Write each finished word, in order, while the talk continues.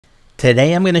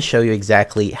Today I'm going to show you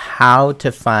exactly how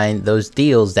to find those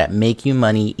deals that make you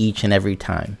money each and every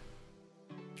time.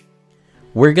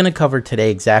 We're going to cover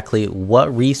today exactly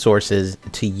what resources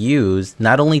to use,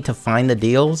 not only to find the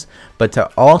deals, but to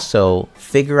also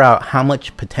figure out how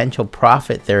much potential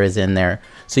profit there is in there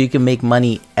so you can make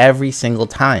money every single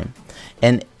time.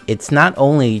 And it's not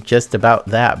only just about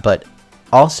that, but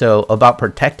also about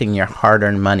protecting your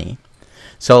hard-earned money.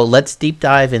 So let's deep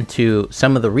dive into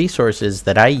some of the resources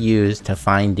that I use to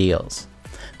find deals.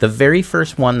 The very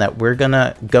first one that we're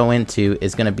gonna go into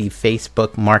is gonna be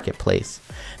Facebook Marketplace.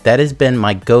 That has been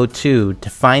my go-to to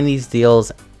find these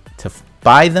deals, to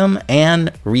buy them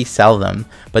and resell them.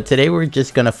 But today we're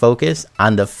just gonna focus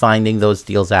on the finding those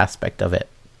deals aspect of it.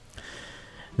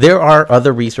 There are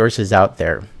other resources out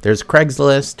there. There's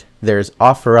Craigslist, there's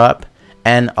OfferUp,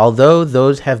 and although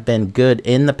those have been good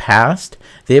in the past,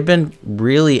 they've been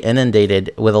really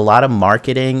inundated with a lot of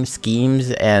marketing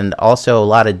schemes and also a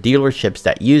lot of dealerships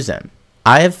that use them.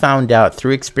 I have found out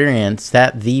through experience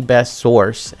that the best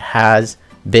source has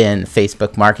been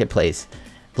Facebook Marketplace.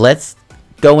 Let's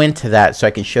go into that so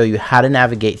I can show you how to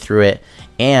navigate through it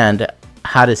and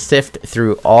how to sift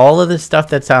through all of the stuff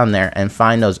that's on there and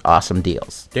find those awesome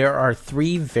deals. There are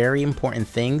three very important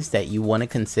things that you want to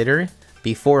consider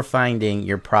before finding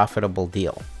your profitable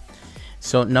deal.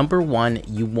 So number one,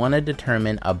 you want to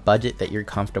determine a budget that you're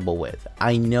comfortable with.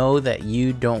 I know that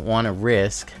you don't want to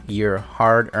risk your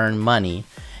hard-earned money,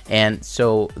 and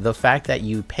so the fact that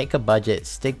you pick a budget,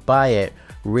 stick by it,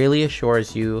 really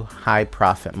assures you high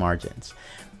profit margins.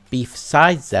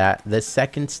 Besides that, the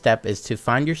second step is to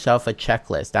find yourself a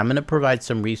checklist. I'm going to provide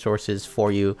some resources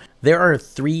for you. There are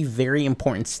three very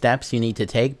important steps you need to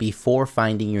take before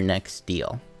finding your next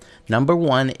deal. Number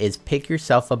one is pick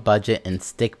yourself a budget and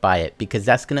stick by it, because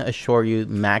that's going to assure you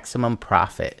maximum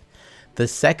profit. The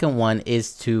second one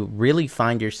is to really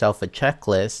find yourself a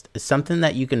checklist, something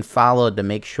that you can follow to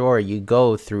make sure you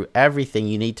go through everything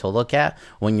you need to look at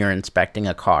when you're inspecting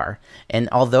a car. And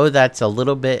although that's a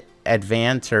little bit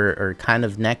advanced or kind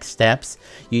of next steps,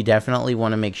 you definitely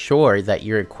want to make sure that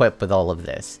you're equipped with all of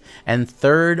this. And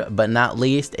third but not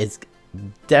least is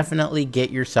definitely get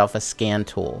yourself a scan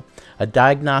tool. A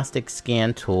diagnostic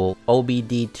scan tool,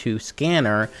 OBD2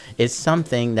 scanner, is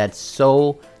something that's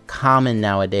so common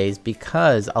nowadays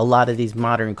because a lot of these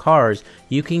modern cars,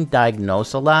 you can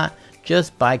diagnose a lot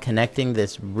just by connecting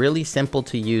this really simple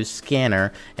to use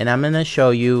scanner. And I'm going to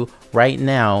show you right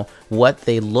now what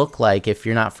they look like if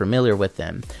you're not familiar with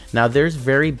them. Now there's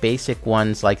very basic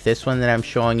ones like this one that I'm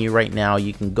showing you right now.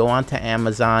 You can go onto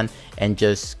Amazon and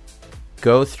just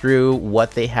go through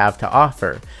what they have to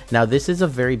offer. Now this is a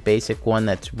very basic one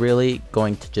that's really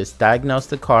going to just diagnose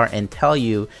the car and tell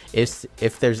you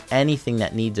if there's anything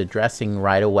that needs addressing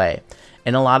right away.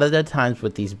 And a lot of the times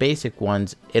with these basic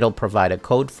ones, it'll provide a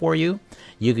code for you.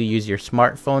 You can use your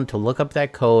smartphone to look up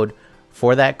that code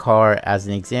for that car. As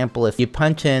an example, if you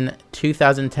punch in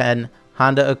 2010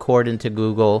 Honda Accord into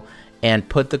Google and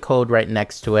put the code right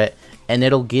next to it, and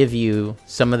it'll give you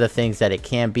some of the things that it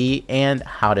can be and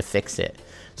how to fix it.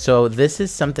 So this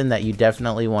is something that you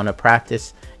definitely want to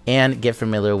practice and get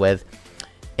familiar with.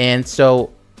 And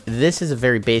so this is a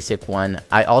very basic one.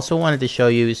 I also wanted to show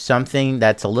you something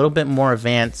that's a little bit more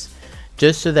advanced,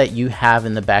 just so that you have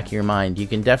in the back of your mind. You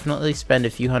can definitely spend a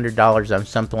few $100s on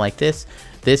something like this.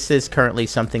 This is currently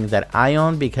something that I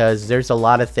own because there's a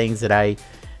lot of things that I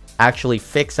actually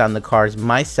fix on the cars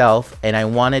myself, and I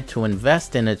wanted to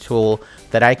invest in a tool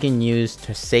that I can use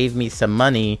to save me some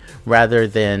money rather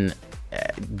than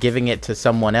giving it to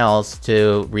someone else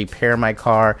to repair my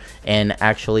car and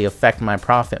actually affect my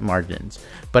profit margins.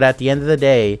 But at the end of the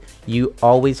day, you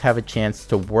always have a chance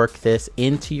to work this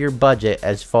into your budget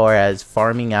as far as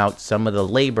farming out some of the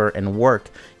labor and work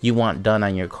you want done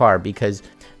on your car, because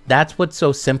that's what's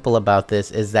so simple about this,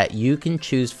 is that you can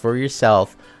choose for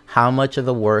yourself how much of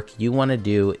the work you want to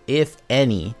do, if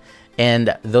any.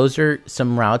 And those are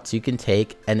some routes you can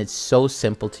take, and it's so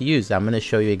simple to use. I'm going to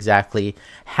show you exactly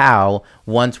how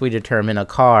once we determine a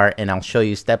car, and I'll show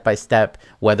you step by step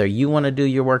whether you want to do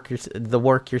your work, the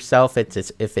work yourself,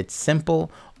 if it's simple,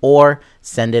 or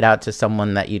send it out to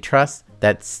someone that you trust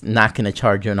that's not going to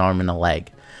charge you an arm and a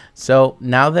leg. So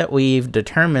now that we've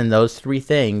determined those three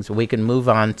things, we can move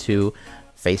on to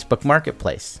Facebook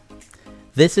Marketplace.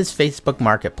 This is Facebook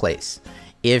Marketplace.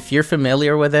 If you're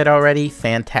familiar with it already,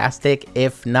 fantastic.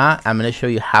 If not, I'm going to show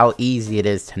you how easy it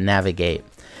is to navigate.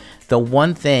 The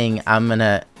one thing I'm going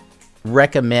to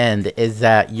recommend is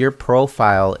that your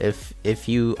profile, if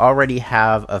you already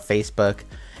have a Facebook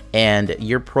and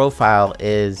your profile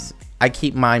is, I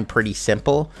keep mine pretty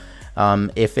simple.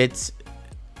 If it's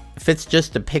if it's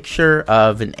just a picture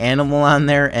of an animal on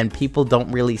there and people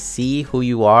don't really see who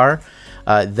you are,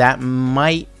 that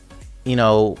might, you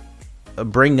know,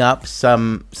 bring up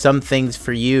some things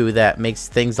for you that makes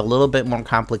things a little bit more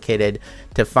complicated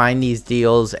to find these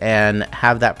deals and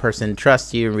have that person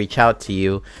trust you and reach out to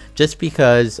you, just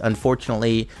because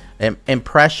unfortunately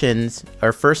impressions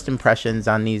or first impressions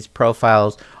on these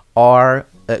profiles are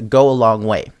go a long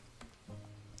way.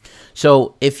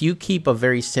 So if you keep a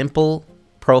very simple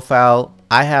profile,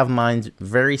 I have mine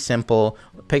very simple,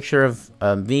 a picture of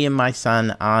me and my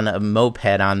son on a moped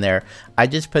on there. I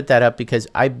just put that up because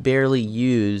I barely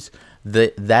use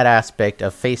that aspect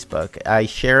of Facebook. I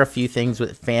share a few things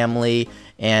with family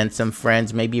and some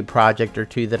friends, maybe a project or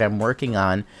two that I'm working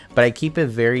on, but I keep it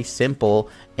very simple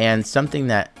and something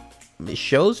that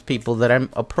shows people that I'm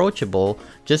approachable,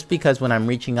 just because when I'm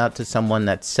reaching out to someone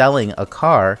that's selling a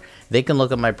car, they can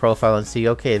look at my profile and see,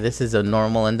 okay, this is a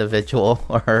normal individual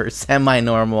or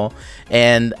semi-normal,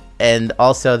 and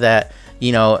also that,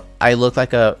 you know, I look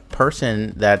like a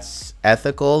person that's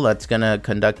ethical, that's gonna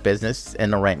conduct business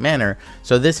in the right manner.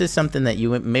 So this is something that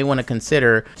you may want to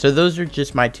consider. So those are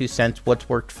just my 2 cents, what's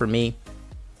worked for me.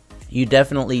 You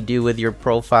definitely do with your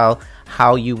profile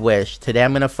how you wish. Today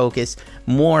I'm going to focus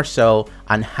more so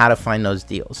on how to find those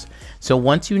deals. So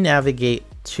once you navigate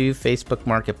to Facebook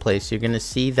Marketplace, you're going to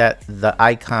see that the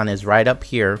icon is right up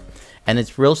here, and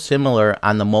it's real similar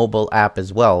on the mobile app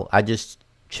as well. I just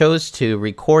chose to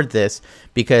record this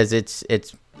because it's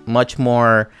much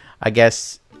more, I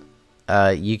guess,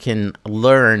 you can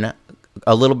learn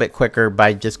a little bit quicker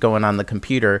by just going on the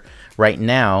computer right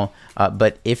now.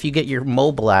 But if you get your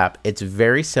mobile app, it's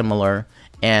very similar,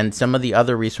 and some of the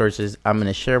other resources I'm going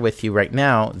to share with you right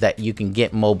now that you can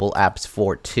get mobile apps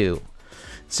for too.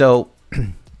 So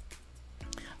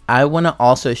I want to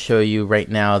also show you right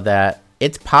now that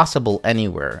it's possible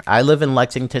anywhere. I live in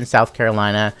Lexington, South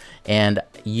Carolina, and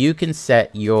you can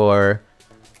set your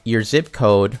zip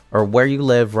code or where you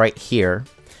live right here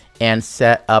and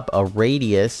set up a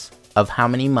radius of how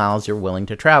many miles you're willing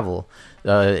to travel.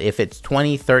 If it's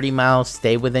 20, 30 miles,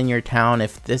 stay within your town.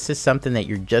 If this is something that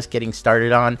you're just getting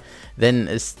started on,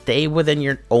 then stay within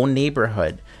your own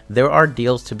neighborhood. There are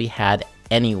deals to be had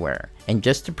anywhere. And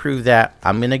just to prove that,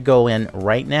 I'm going to go in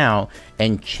right now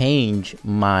and change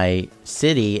my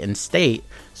city and state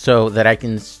so that I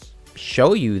can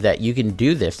show you that you can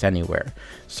do this anywhere.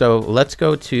 So let's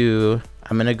go to,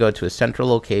 I'm going to go to a central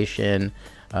location,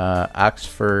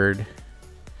 Oxford,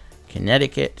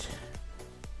 Connecticut.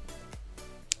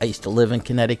 I used to live in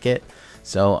Connecticut,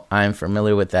 so I'm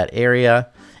familiar with that area.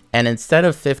 And instead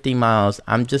of 50 miles,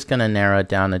 I'm just going to narrow it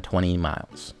down to 20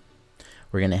 miles.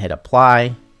 We're going to hit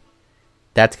apply.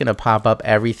 That's going to pop up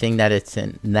everything that it's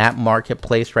in that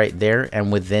marketplace right there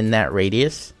and within that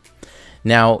radius.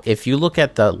 Now, if you look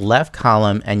at the left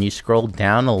column and you scroll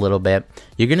down a little bit,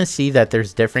 you're going to see that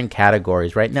there's different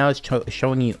categories. Right now, it's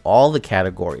showing you all the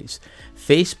categories.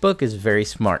 Facebook is very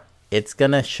smart. It's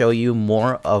going to show you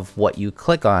more of what you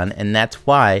click on, and that's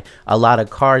why a lot of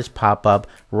cars pop up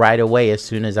right away as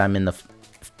soon as I'm in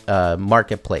the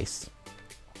marketplace.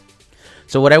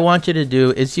 So what I want you to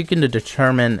do is you can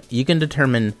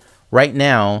determine right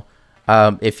now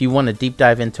if you want to deep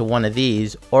dive into one of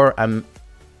these, or I'm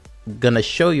going to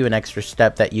show you an extra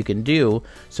step that you can do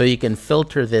so you can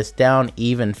filter this down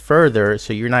even further,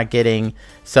 so you're not getting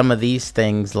some of these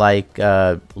things like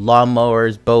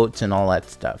lawnmowers, boats, and all that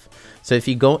stuff. So if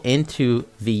you go into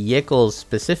vehicles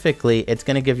specifically, it's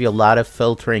going to give you a lot of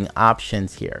filtering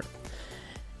options here.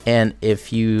 And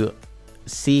if you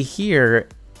see here,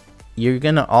 you're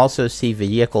going to also see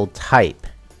vehicle type.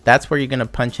 That's where you're going to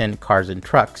punch in cars and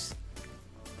trucks.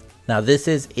 Now this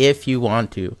is if you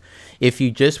want to. If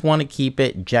you just want to keep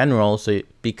it general, so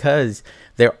because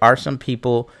there are some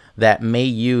people that may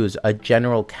use a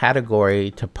general category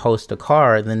to post a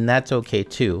car, then that's okay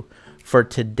too. For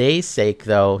today's sake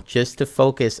though, just to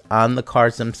focus on the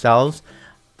cars themselves,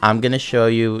 I'm going to show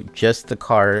you just the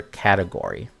car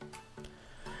category.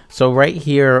 So right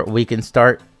here, we can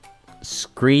start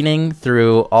screening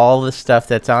through all the stuff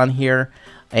that's on here,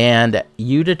 and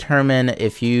you determine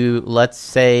if you, let's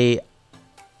say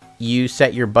you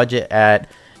set your budget at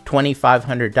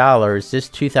 $2,500, this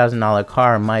 $2,000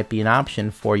 car might be an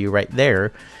option for you right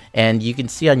there. And you can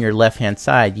see on your left hand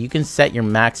side, you can set your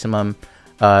maximum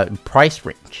price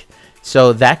range.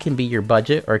 So that can be your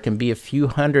budget, or it can be a few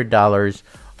 $100s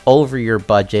over your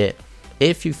budget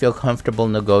if you feel comfortable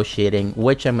negotiating,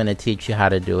 which I'm going to teach you how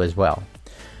to do as well.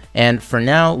 And for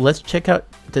now, let's check out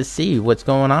to see what's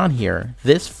going on here.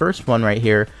 This first one right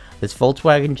here, this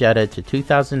Volkswagen Jetta to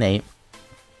 2008,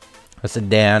 a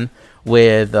sedan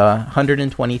with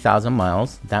 120,000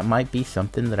 miles, that might be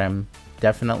something that I'm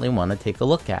definitely want to take a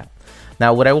look at.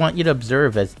 Now, what I want you to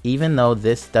observe is, even though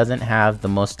this doesn't have the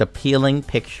most appealing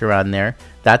picture on there,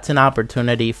 that's an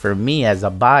opportunity for me as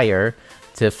a buyer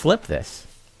to flip this.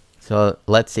 So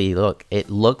let's see, look,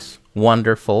 it looks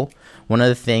wonderful. One of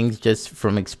the things just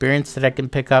from experience that I can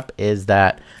pick up is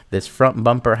that this front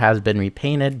bumper has been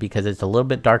repainted because it's a little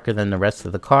bit darker than the rest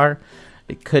of the car.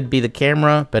 It could be the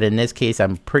camera, but in this case,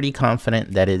 I'm pretty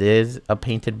confident that it is a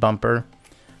painted bumper.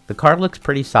 The car looks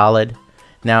pretty solid.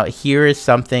 Now, here is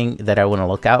something that I want to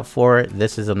look out for.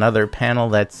 This is another panel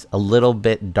that's a little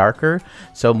bit darker.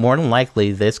 So more than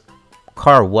likely, this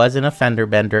car wasn't a fender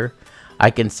bender.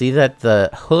 I can see that the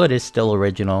hood is still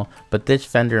original, but this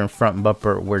fender and front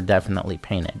bumper were definitely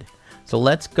painted. So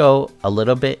let's go a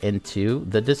little bit into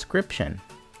the description.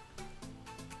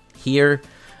 Here,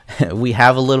 we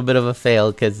have a little bit of a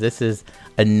fail because this is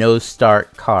a no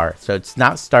start car. So it's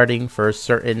not starting for a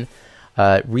certain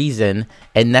reason,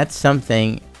 and that's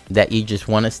something that you just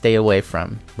want to stay away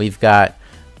from. We've got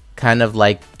kind of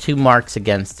like 2 marks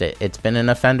against it. It's been in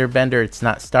a fender bender, it's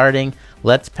not starting.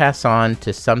 Let's pass on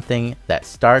to something that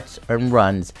starts and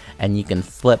runs and you can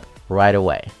flip right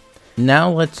away. Now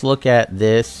let's look at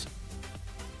this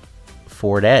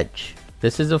Ford Edge.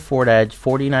 This is a Ford Edge,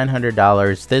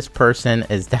 $4,900. This person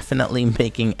is definitely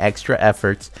making extra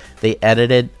efforts. They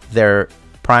edited their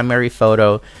primary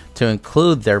photo to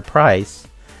include their price.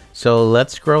 So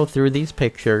let's scroll through these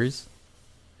pictures.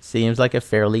 Seems like a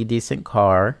fairly decent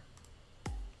car.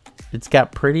 It's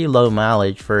got pretty low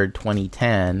mileage for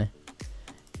 2010.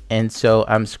 And so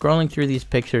I'm scrolling through these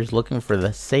pictures looking for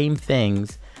the same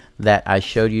things that I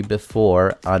showed you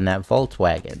before on that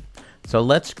Volkswagen. So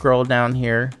let's scroll down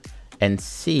here and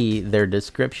see their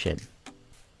description.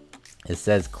 It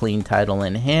says clean title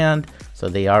in hand, so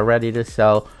they are ready to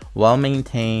sell, well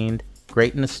maintained,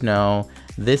 great in the snow.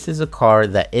 This is a car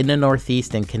that in the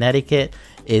Northeast in Connecticut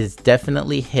is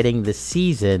definitely hitting the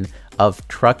season of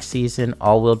truck season,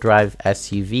 all-wheel drive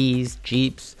SUVs,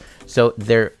 Jeeps. So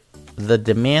the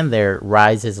demand there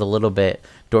rises a little bit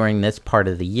during this part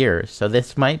of the year. So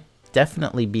this might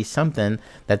definitely be something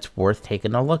that's worth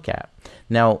taking a look at.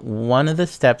 Now, one of the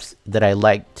steps that I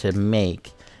like to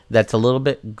make that's a little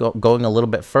bit going a little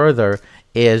bit further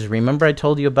is, remember I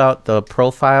told you about the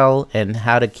profile and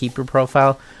how to keep your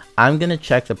profile? I'm going to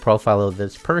check the profile of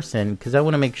this person because I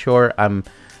want to make sure I'm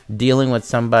dealing with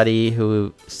somebody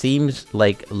who seems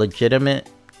like legitimate,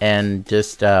 and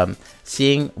just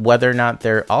seeing whether or not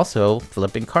they're also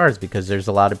flipping cars, because there's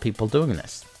a lot of people doing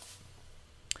this.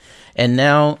 And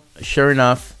now, sure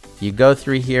enough, you go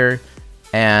through here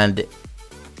and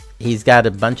he's got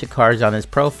a bunch of cars on his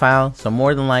profile. So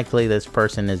more than likely this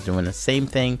person is doing the same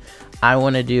thing I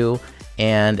want to do.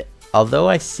 And although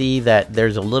I see that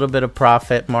there's a little bit of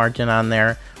profit margin on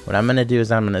there, what I'm going to do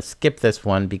is I'm going to skip this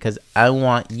one because I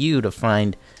want you to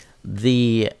find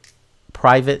the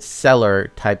private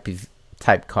seller type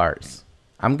cars.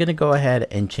 I'm going to go ahead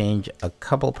and change a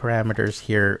couple parameters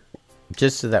here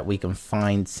just so that we can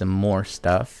find some more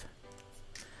stuff.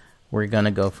 We're going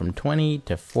to go from 20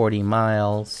 to 40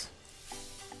 miles.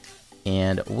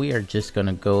 And we are just going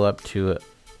to go up to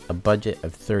a budget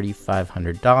of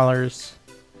 $3,500.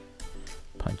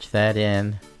 Punch that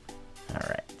in. All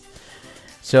right.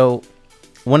 So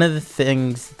one of the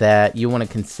things that you want to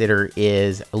consider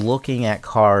is looking at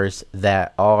cars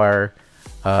that are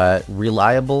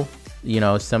reliable. You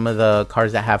know, some of the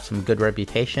cars that have some good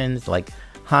reputations, like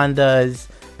Hondas,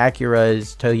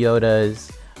 Acuras,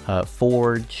 Toyotas,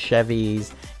 Ford,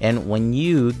 Chevys. And when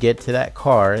you get to that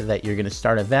car that you're going to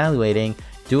start evaluating,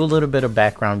 do a little bit of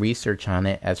background research on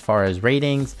it as far as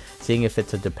ratings, seeing if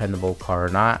it's a dependable car or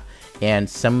not, and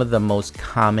some of the most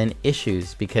common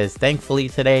issues, because thankfully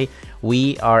today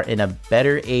we are in a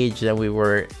better age than we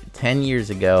were 10 years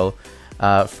ago.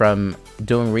 From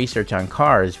doing research on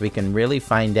cars, we can really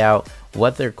find out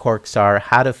what their quirks are,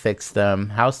 how to fix them,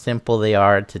 how simple they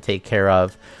are to take care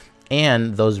of,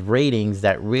 and those ratings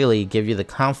that really give you the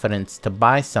confidence to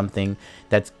buy something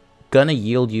that's gonna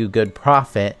yield you good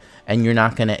profit and you're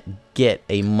not gonna get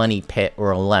a money pit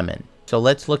or a lemon. So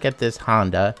let's look at this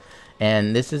Honda,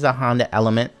 and this is a Honda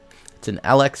Element. It's an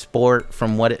LX Sport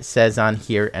from what it says on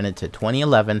here, and it's a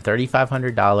 2011,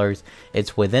 $3,500.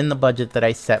 It's within the budget that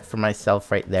I set for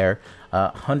myself right there.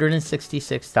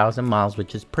 166,000 miles,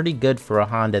 which is pretty good for a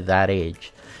Honda that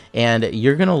age. And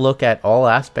you're going to look at all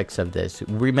aspects of this.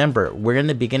 Remember, we're in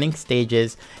the beginning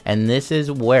stages, and this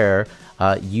is where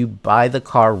you buy the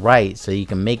car right so you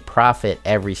can make profit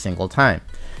every single time.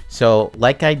 So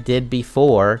like I did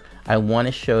before, I want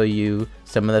to show you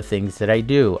some of the things that I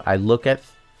do. I look at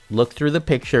look through the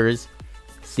pictures,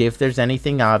 see if there's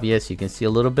anything obvious. You can see a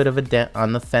little bit of a dent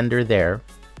on the fender there.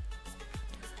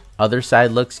 Other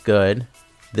side looks good.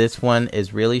 This one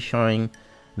is really showing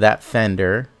that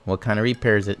fender, what kind of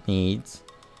repairs it needs.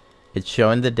 It's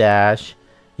showing the dash,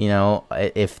 you know,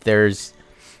 if there's,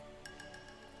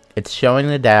 it's showing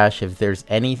the dash. If there's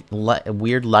any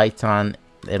weird lights on,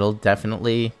 it'll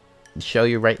definitely show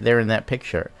you right there in that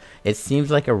picture. It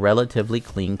seems like a relatively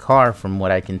clean car from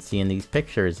what I can see in these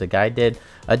pictures. The guy did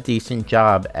a decent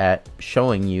job at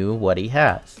showing you what he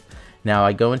has. Now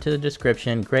I go into the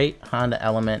description. Great Honda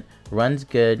Element, runs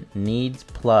good, needs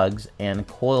plugs and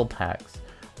coil packs,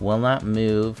 will not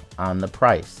move on the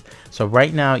price. So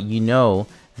right now you know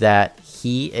that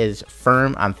he is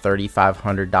firm on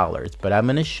 $3,500, but I'm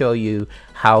going to show you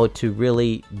how to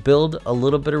really build a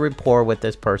little bit of rapport with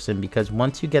this person, because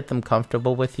once you get them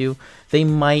comfortable with you, they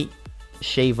might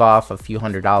shave off a few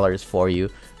 $100s for you.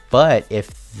 But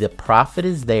if the profit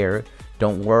is there,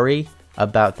 don't worry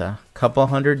about the couple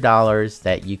 $100s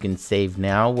that you can save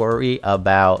now. Worry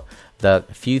about the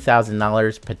few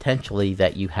 $1,000s potentially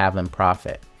that you have in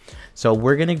profit. So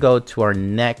we're going to go to our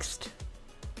next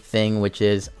thing, which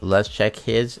is, let's check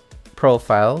his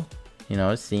profile. You know,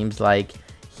 it seems like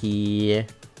he,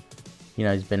 you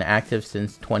know, he's been active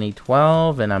since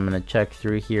 2012, and I'm going to check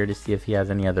through here to see if he has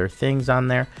any other things on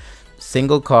there.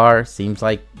 Single car, seems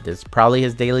like this is probably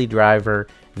his daily driver.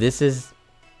 This is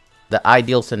the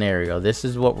ideal scenario. This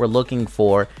is what we're looking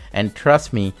for, and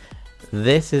trust me,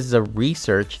 this is the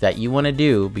research that you want to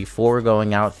do before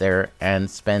going out there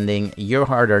and spending your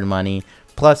hard-earned money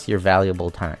plus your valuable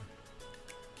time.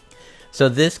 So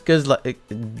this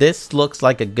looks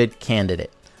like a good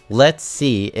candidate. Let's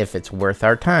see if it's worth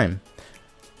our time.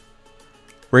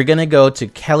 We're going to go to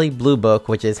Kelley Blue Book,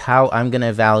 which is how I'm going to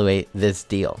evaluate this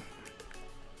deal.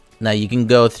 Now you can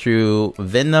go through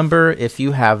VIN number if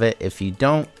you have it. If you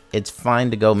don't, it's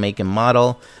fine to go make and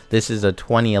model. This is a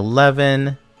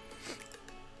 2011.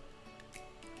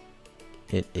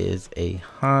 It is a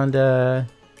Honda,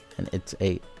 and it's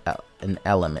an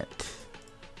Element.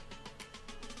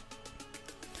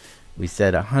 We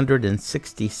said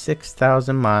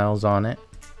 166,000 miles on it.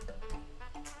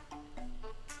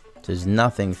 There's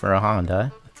nothing for a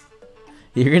Honda.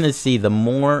 You're going to see, the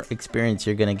more experience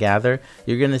you're going to gather,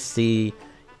 you're going to see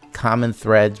common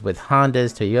threads with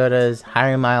Hondas, Toyotas,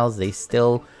 higher miles. They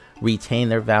still retain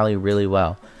their value really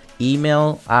well.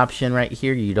 Email option right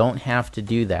here, you don't have to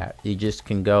do that. You just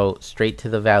can go straight to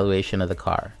the valuation of the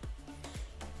car.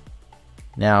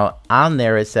 Now on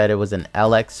there it said it was an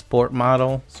LX Sport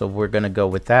model, so we're going to go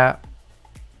with that.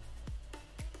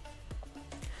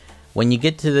 When you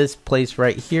get to this place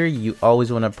right here, you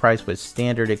always want to price with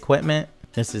standard equipment.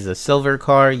 This is a silver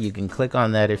car. You can click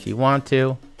on that if you want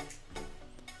to.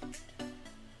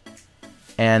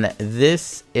 And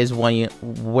this is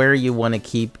where you want to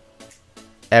keep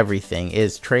everything,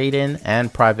 is trade-in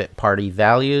and private party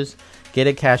values. Get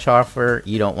a cash offer,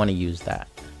 you don't want to use that.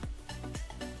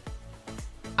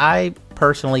 I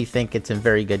personally think it's in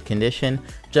very good condition,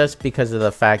 just because of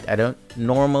the fact I don't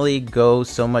normally go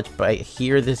so much by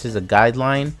here. This is a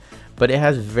guideline, but it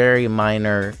has very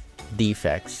minor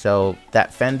defects. So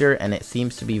that fender, and it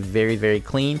seems to be very, very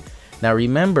clean. Now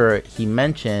remember, he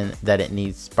mentioned that it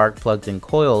needs spark plugs and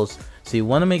coils, so you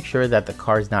want to make sure that the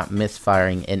car is not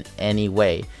misfiring in any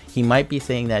way. He might be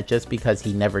saying that just because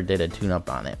he never did a tune-up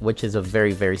on it, which is a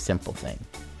very, very simple thing.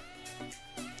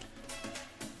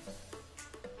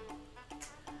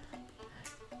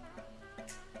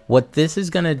 What this is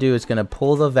going to do is going to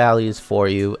pull the values for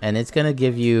you, and it's going to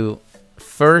give you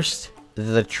first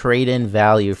the trade-in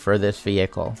value for this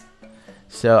vehicle.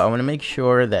 So I want to make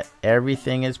sure that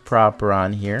everything is proper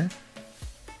on here.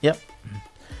 Yep.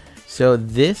 So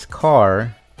this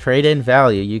car trade-in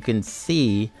value, you can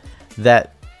see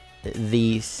that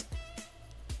the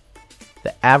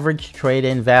average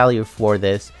trade-in value for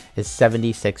this is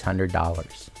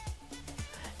 $7,600.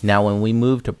 Now when we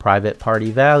move to private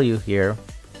party value here,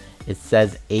 it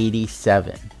says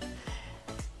 87.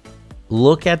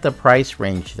 Look at the price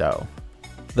range though.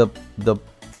 The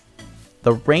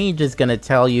range is going to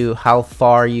tell you how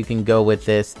far you can go with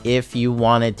this if you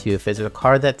wanted to. If it's a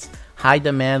car that's high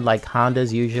demand like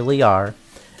Hondas usually are,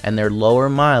 and they're lower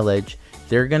mileage,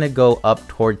 they're going to go up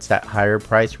towards that higher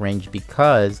price range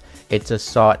because it's a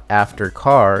sought after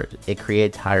car. It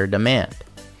creates higher demand.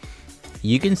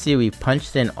 You can see we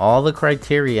punched in all the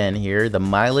criteria in here. The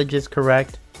mileage is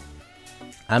correct.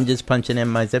 I'm just punching in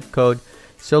my zip code.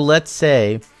 So let's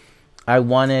say I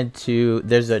wanted to,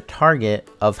 there's a target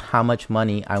of how much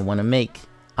money I want to make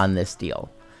on this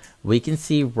deal. We can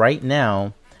see right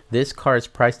now this car is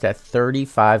priced at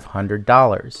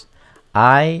 $3,500.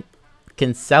 I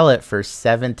can sell it for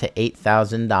 $7,000 to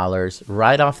 $8,000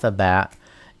 right off the bat,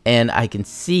 and I can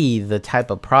see the type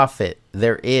of profit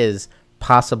there is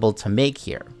possible to make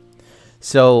here.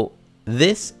 So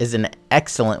this is an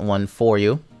excellent one for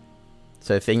you.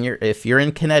 So if you're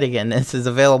in Connecticut and this is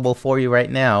available for you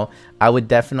right now, I would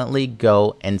definitely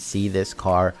go and see this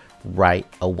car right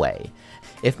away.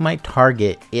 If my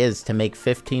target is to make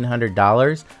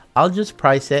 $1,500, I'll just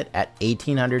price it at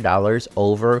 $1,800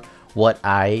 over what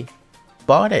I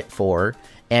bought it for,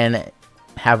 and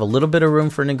have a little bit of room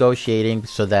for negotiating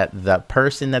so that the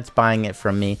person that's buying it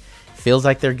from me feels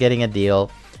like they're getting a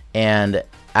deal, and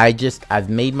I've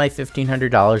made my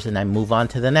 $1,500 and I move on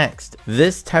to the next.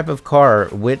 This type of car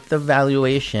with the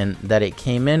valuation that it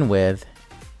came in with,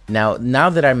 now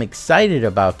that I'm excited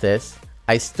about this,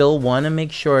 I still want to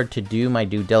make sure to do my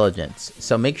due diligence.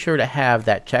 So make sure to have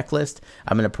that checklist.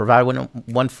 I'm going to provide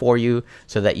one for you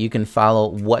so that you can follow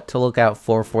what to look out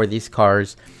for these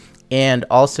cars. And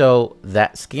also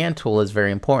that scan tool is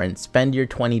very important. Spend your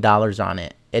 $20 on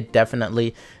it. It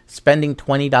definitely, spending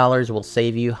 $20 will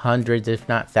save you hundreds if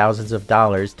not thousands of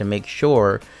dollars to make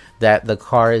sure that the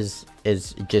car is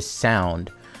just sound.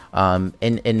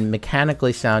 And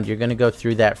mechanically sound. You're going to go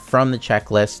through that from the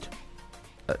checklist.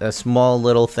 A small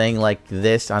little thing like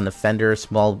this on the fender, a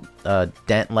small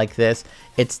dent like this,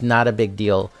 it's not a big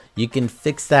deal. You can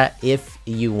fix that if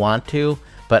you want to,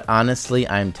 but honestly,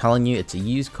 I'm telling you, it's a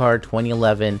used car,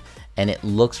 2011, and it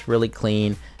looks really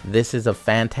clean. This is a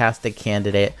fantastic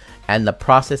candidate, and the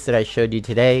process that I showed you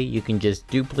today, you can just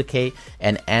duplicate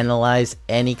and analyze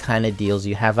any kind of deals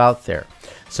you have out there.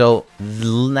 So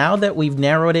now that we've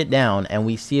narrowed it down and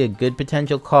we see a good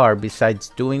potential car, besides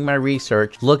doing my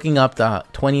research, looking up the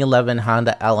 2011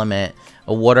 Honda Element,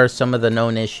 what are some of the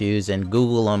known issues, and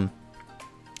Google them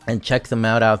and check them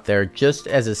out there just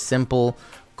as a simple,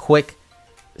 quick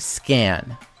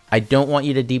scan. I don't want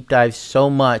you to deep dive so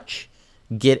much,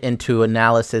 get into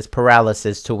analysis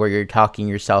paralysis to where you're talking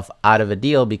yourself out of a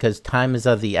deal, because time is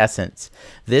of the essence.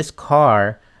 This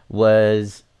car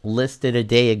was listed a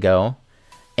day ago,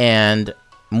 and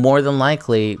more than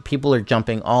likely people are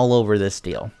jumping all over this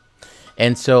deal,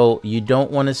 and so you don't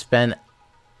want to spend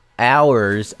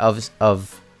hours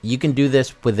of you can do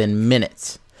this within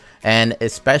minutes. And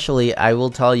especially, I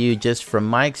will tell you, just from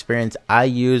my experience, I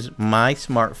use my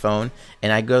smartphone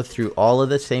and I go through all of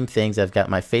the same things. I've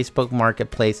got my Facebook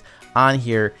Marketplace on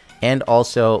here, and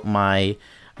also my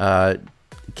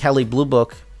Kelley Blue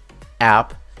Book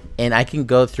app, and I can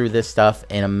go through this stuff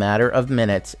in a matter of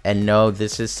minutes and know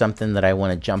this is something that I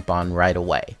want to jump on right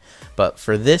away. But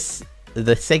for this,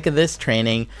 the sake of this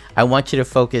training, I want you to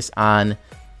focus on,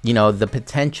 you know, the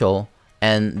potential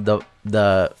and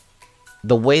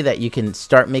the way that you can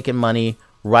start making money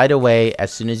right away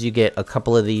as soon as you get a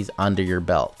couple of these under your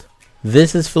belt.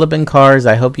 This is Flipping Cars.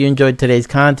 I hope you enjoyed today's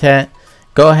content.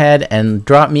 Go ahead and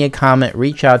drop me a comment,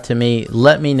 reach out to me,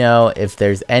 let me know if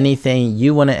there's anything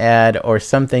you want to add or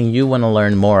something you want to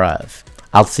learn more of.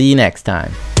 I'll see you next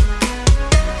time.